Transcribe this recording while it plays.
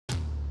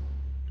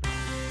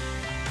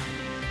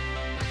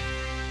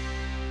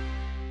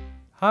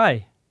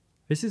Hi,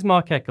 this is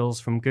Mark Eccles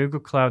from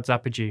Google Cloud's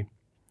Apigee.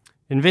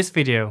 In this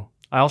video,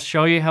 I'll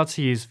show you how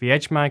to use the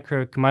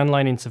Edgemicro command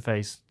line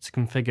interface to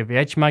configure the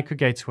Edge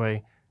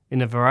Microgateway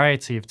in a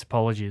variety of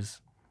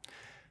topologies.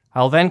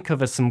 I'll then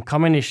cover some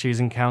common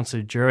issues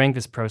encountered during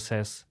this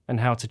process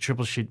and how to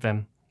troubleshoot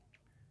them.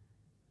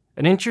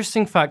 An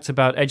interesting fact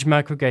about Edge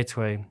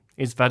Microgateway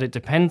is that it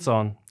depends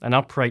on and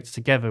operates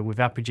together with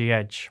Apigee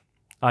Edge,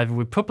 either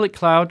with public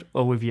cloud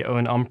or with your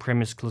own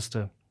on-premise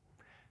cluster.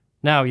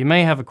 Now, you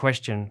may have a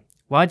question.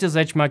 Why does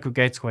Edge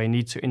Microgateway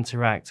need to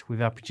interact with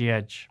Apigee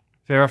Edge?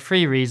 There are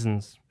three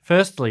reasons.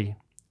 Firstly,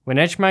 when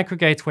Edge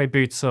Microgateway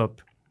boots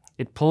up,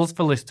 it pulls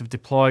the list of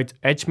deployed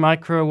Edge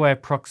Micro-aware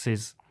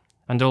proxies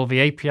and all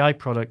the API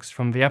products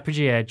from the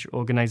Apigee Edge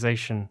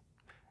organization.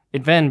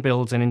 It then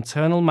builds an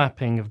internal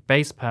mapping of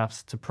base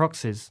paths to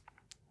proxies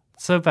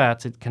so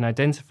that it can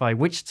identify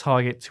which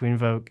target to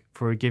invoke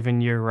for a given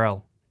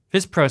URL.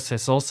 This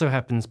process also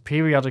happens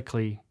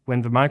periodically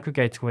when the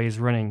microgateway is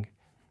running.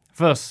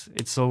 Thus,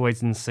 it's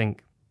always in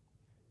sync.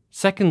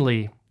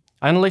 Secondly,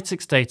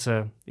 analytics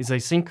data is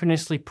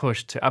asynchronously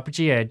pushed to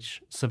Apigee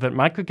Edge so that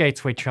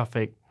microgateway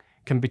traffic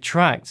can be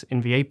tracked in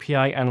the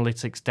API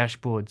analytics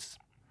dashboards.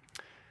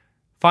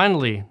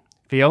 Finally,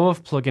 the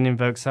OAuth plugin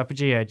invokes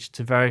Apigee Edge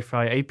to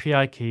verify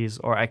API keys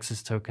or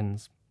access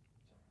tokens.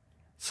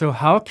 So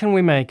how can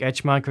we make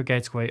Edge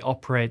Microgateway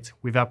operate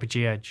with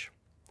Apigee Edge?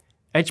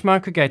 Edge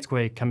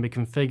Microgateway can be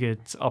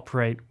configured to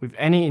operate with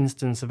any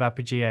instance of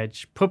Apigee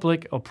Edge,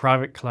 public or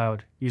private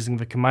cloud, using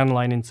the command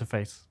line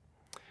interface.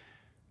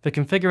 The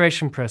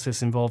configuration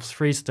process involves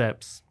 3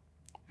 steps.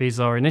 These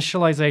are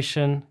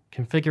initialization,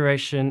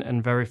 configuration,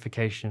 and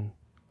verification.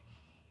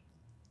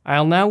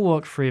 I'll now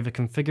walk through the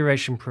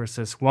configuration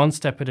process one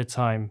step at a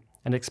time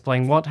and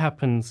explain what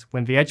happens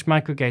when the Edge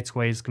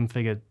Microgateway is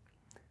configured.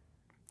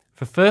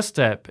 The first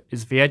step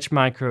is the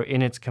Edgemicro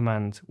init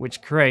command,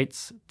 which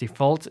creates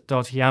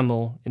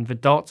default.yaml in the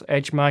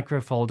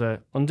 .edgemicro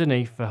folder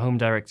underneath the home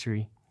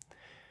directory.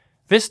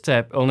 This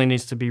step only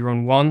needs to be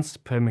run once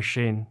per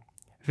machine.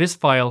 This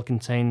file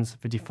contains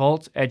the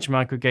default Edge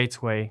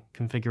Microgateway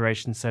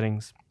configuration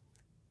settings.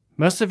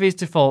 Most of these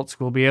defaults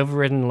will be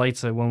overridden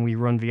later when we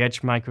run the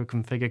Edgemicro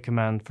configure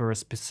command for a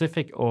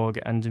specific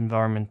org and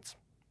environment.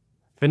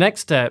 The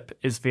next step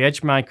is the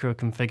Edgemicro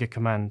configure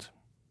command.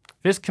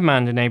 This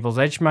command enables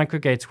Edge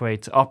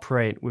Microgateway to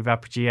operate with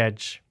Apigee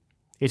Edge.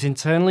 It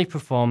internally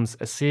performs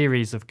a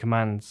series of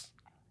commands.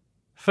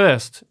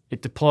 First,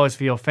 it deploys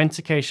the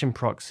authentication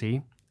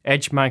proxy,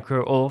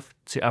 Edgemicro Auth,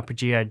 to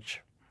Apigee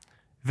Edge.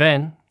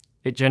 Then,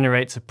 it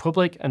generates a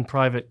public and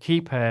private key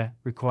pair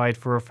required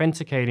for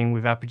authenticating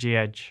with Apigee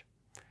Edge.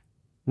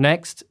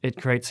 Next, it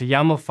creates a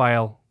YAML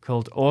file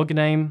called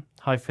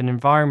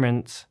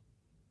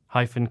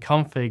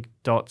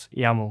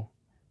orgname-environment-config.yaml.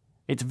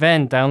 It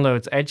then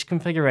downloads Edge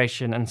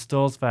configuration and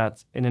stores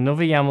that in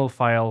another YAML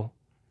file,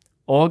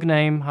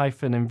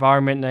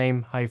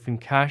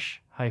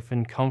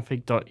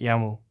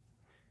 orgname-environment-name-cache-config.yaml.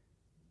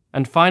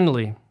 And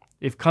finally,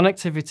 if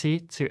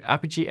connectivity to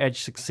Apigee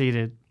Edge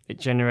succeeded, it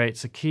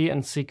generates a key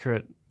and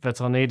secret that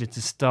are needed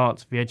to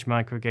start the Edge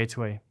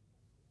Microgateway.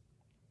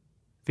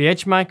 The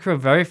Edgemicro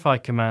verify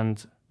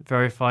command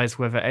verifies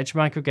whether Edge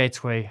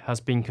Microgateway has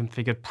been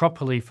configured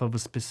properly for the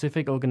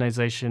specific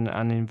organization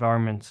and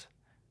environment.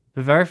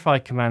 The verify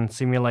command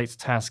simulates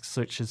tasks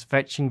such as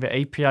fetching the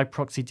API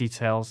proxy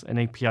details and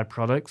API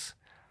products,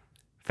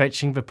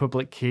 fetching the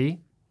public key,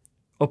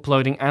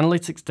 uploading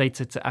analytics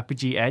data to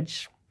Apigee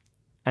Edge,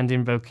 and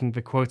invoking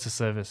the quota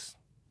service.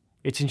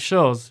 It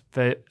ensures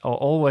they are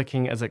all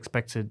working as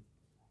expected.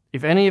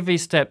 If any of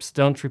these steps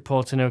don't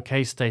report an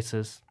OK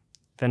status,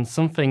 then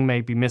something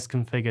may be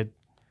misconfigured.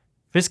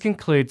 This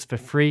concludes the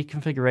 3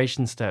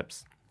 configuration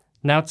steps.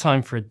 Now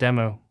time for a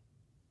demo.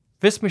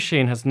 This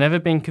machine has never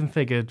been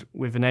configured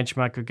with an Edge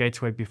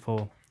Microgateway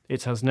before.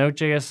 It has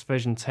Node.js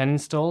version 10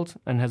 installed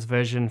and has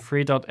version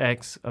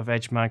 3.x of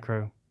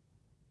Edgemicro.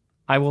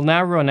 I will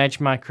now run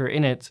Edgemicro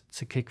init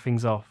to kick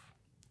things off.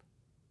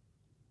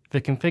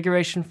 The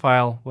configuration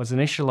file was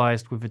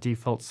initialized with the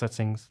default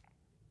settings.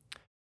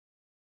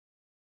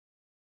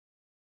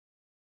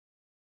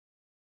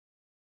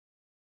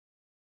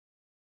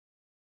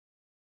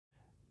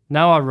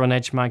 Now I'll run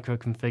Edgemicro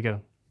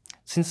configure.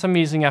 Since I'm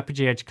using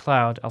Apigee Edge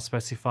Cloud, I'll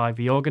specify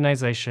the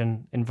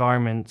organization,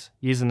 environment,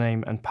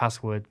 username, and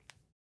password.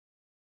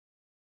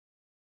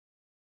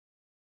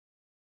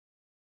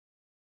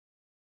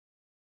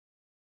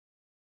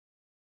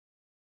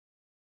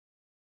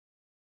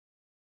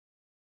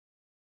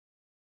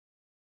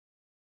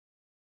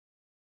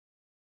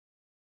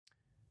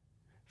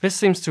 This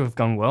seems to have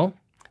gone well.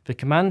 The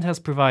command has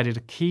provided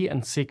a key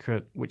and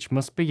secret which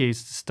must be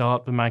used to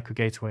start the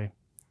microgateway.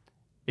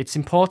 It's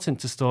important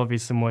to store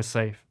these somewhere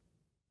safe.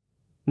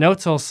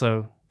 Note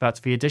also that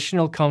the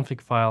additional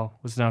config file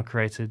was now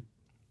created.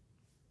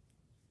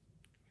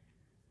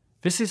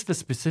 This is the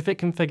specific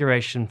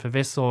configuration for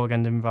this org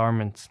and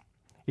environment.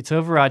 It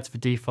overrides the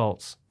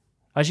defaults.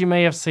 As you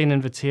may have seen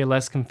in the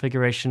TLS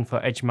configuration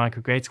for Edge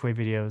Microgateway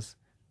videos,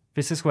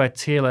 this is where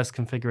TLS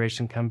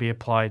configuration can be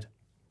applied.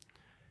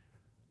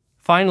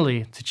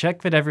 Finally, to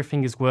check that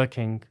everything is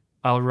working,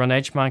 I'll run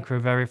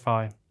Edgemicro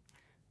verify.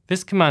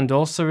 This command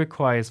also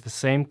requires the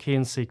same key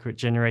and secret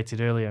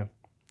generated earlier.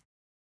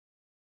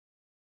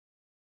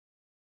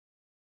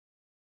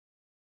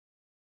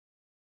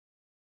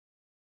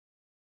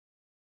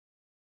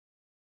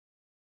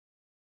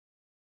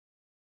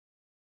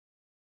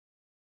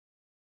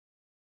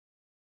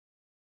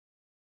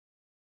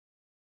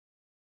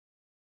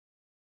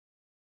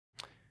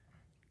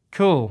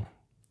 Cool.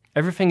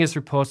 Everything is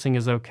reporting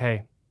as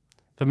OK.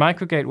 The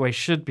microgateway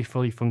should be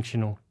fully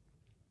functional.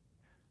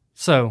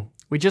 So,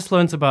 we just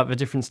learned about the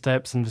different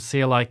steps and the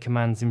CLI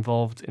commands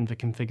involved in the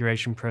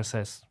configuration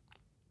process.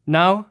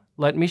 Now,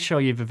 let me show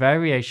you the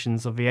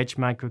variations of the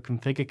Edgemicro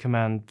configure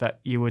command that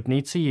you would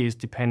need to use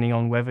depending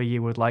on whether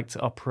you would like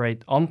to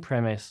operate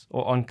on-premise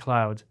or on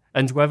cloud,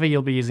 and whether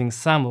you'll be using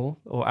SAML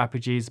or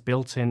Apigee's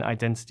built-in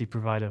identity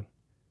provider.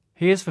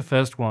 Here's the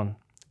first one.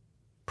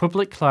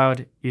 Public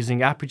cloud using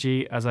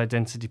Apigee as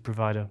identity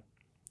provider.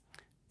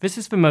 This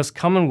is the most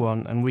common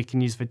one, and we can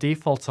use the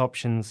default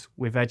options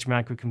with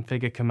Edgemicro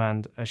configure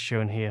command as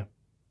shown here.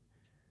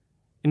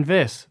 In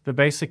this, the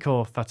basic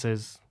auth, that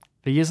is,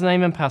 the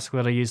username and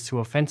password are used to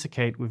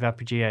authenticate with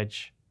Apigee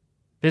Edge.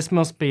 This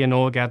must be an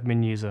org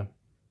admin user.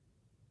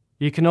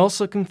 You can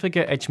also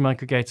configure Edge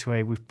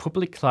Microgateway with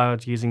public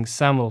cloud using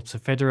SAML to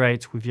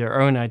federate with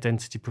your own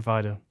identity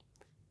provider.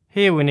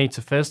 Here we need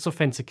to first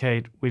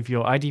authenticate with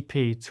your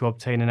IDP to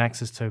obtain an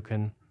access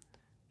token,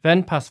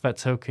 then pass that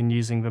token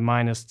using the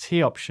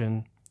 -t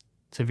option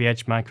to the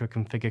Edgemicro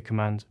configure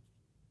command.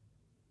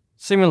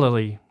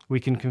 Similarly, we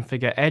can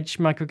configure Edge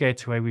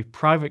Microgateway with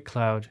private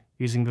cloud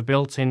using the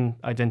built-in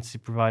identity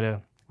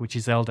provider, which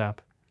is LDAP.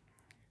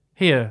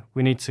 Here,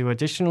 we need to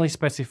additionally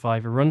specify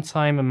the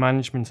runtime and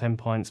management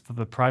endpoints for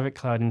the private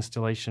cloud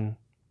installation.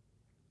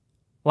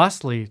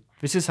 Lastly,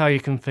 this is how you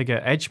configure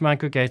Edge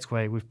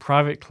Microgateway with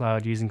private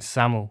cloud using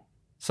SAML.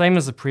 Same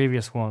as the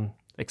previous one,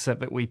 except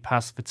that we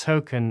pass the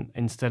token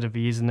instead of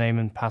the username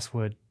and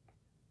password.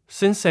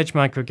 Since Edge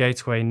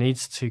Microgateway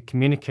needs to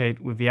communicate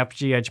with the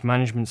Apigee Edge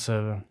management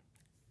server,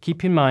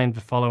 keep in mind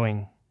the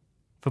following.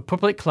 For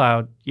public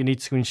cloud, you need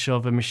to ensure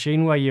the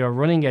machine where you are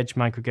running Edge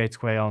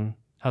Microgateway on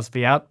has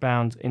the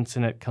outbound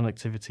internet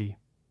connectivity.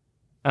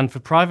 And for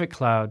private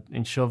cloud,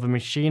 ensure the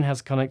machine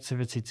has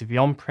connectivity to the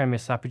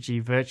on-premise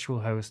Apigee virtual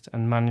host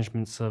and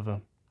management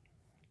server.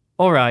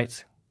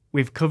 Alright,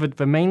 we've covered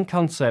the main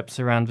concepts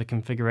around the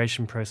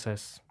configuration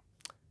process.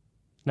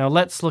 Now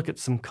let's look at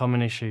some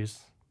common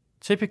issues.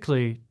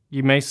 Typically,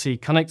 you may see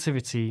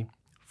connectivity,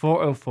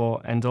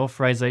 404 and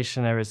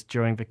authorization errors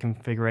during the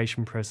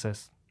configuration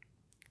process.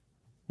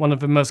 One of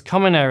the most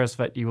common errors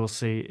that you will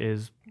see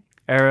is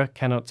error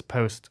cannot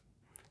post.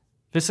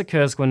 This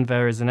occurs when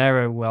there is an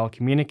error while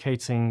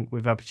communicating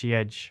with Apigee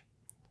Edge.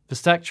 The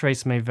stack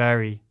trace may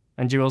vary,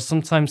 and you will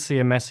sometimes see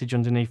a message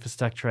underneath the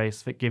stack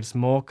trace that gives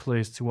more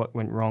clues to what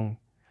went wrong.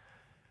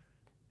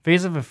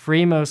 These are the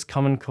three most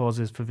common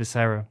causes for this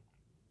error.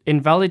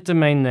 Invalid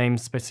domain name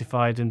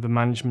specified in the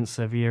management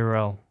server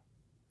URL.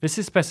 This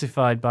is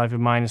specified by the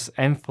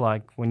 -n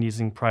flag when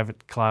using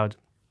private cloud.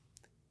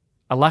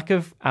 A lack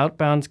of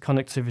outbound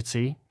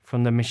connectivity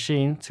from the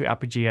machine to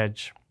Apigee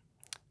Edge.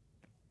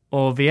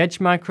 Or the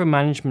Edgemicro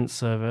management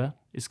server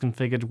is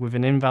configured with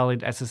an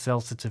invalid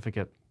SSL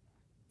certificate.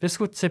 This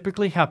would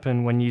typically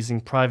happen when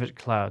using private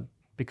cloud,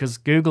 because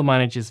Google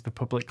manages the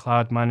public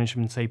cloud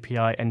management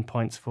API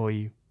endpoints for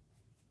you.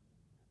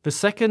 The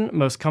second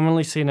most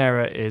commonly seen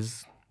error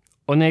is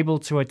unable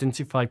to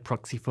identify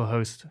proxy for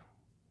host,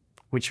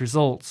 which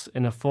results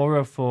in a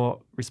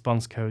 404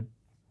 response code.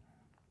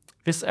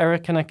 This error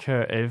can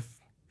occur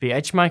if the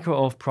Edgemicro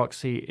auth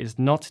proxy is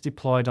not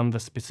deployed on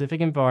the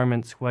specific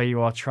environment where you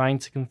are trying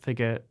to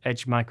configure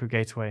Edge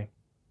Microgateway.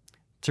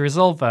 To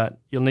resolve that,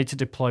 you'll need to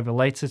deploy the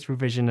latest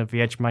revision of the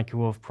Edgemicro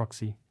auth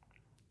proxy.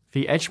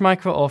 The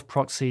Edgemicro auth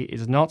proxy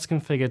is not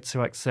configured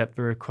to accept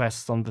the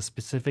requests on the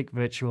specific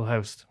virtual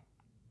host.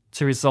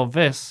 To resolve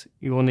this,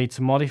 you will need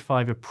to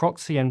modify the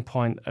proxy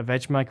endpoint of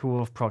Edgemicro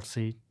auth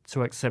proxy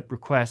to accept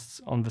requests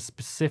on the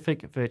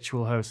specific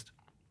virtual host.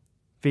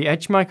 The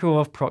Edgemicro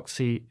auth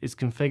proxy is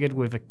configured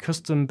with a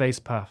custom base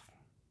path.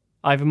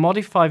 Either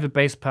modify the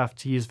base path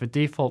to use the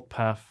default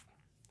path,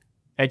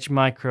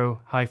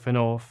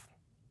 edgemicro-auth,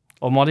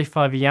 or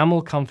modify the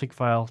YAML config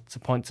file to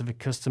point to the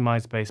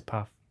customized base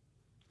path.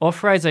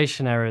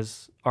 Authorization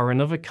errors are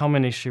another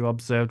common issue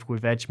observed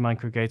with Edge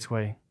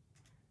Microgateway.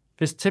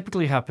 This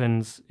typically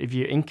happens if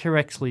you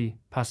incorrectly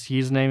pass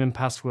username and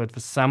password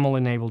for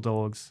SAML-enabled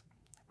orgs,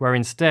 where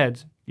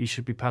instead you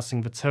should be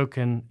passing the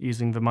token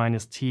using the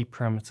 -t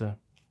parameter.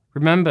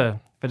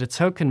 Remember that a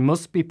token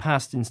must be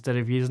passed instead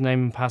of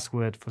username and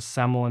password for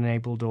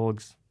SAML-enabled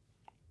orgs.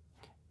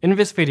 In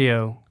this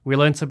video, we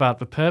learnt about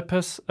the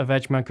purpose of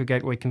Edge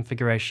Microgateway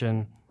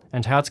configuration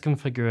and how to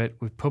configure it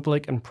with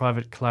public and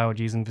private cloud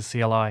using the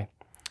CLI.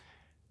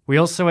 We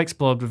also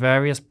explored the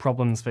various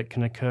problems that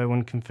can occur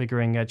when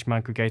configuring Edge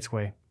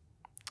Microgateway.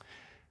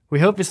 We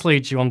hope this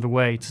leads you on the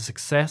way to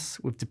success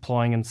with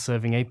deploying and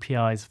serving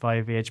APIs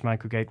via the Edge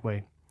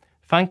Microgateway.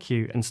 Thank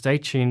you and stay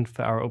tuned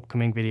for our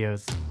upcoming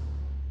videos.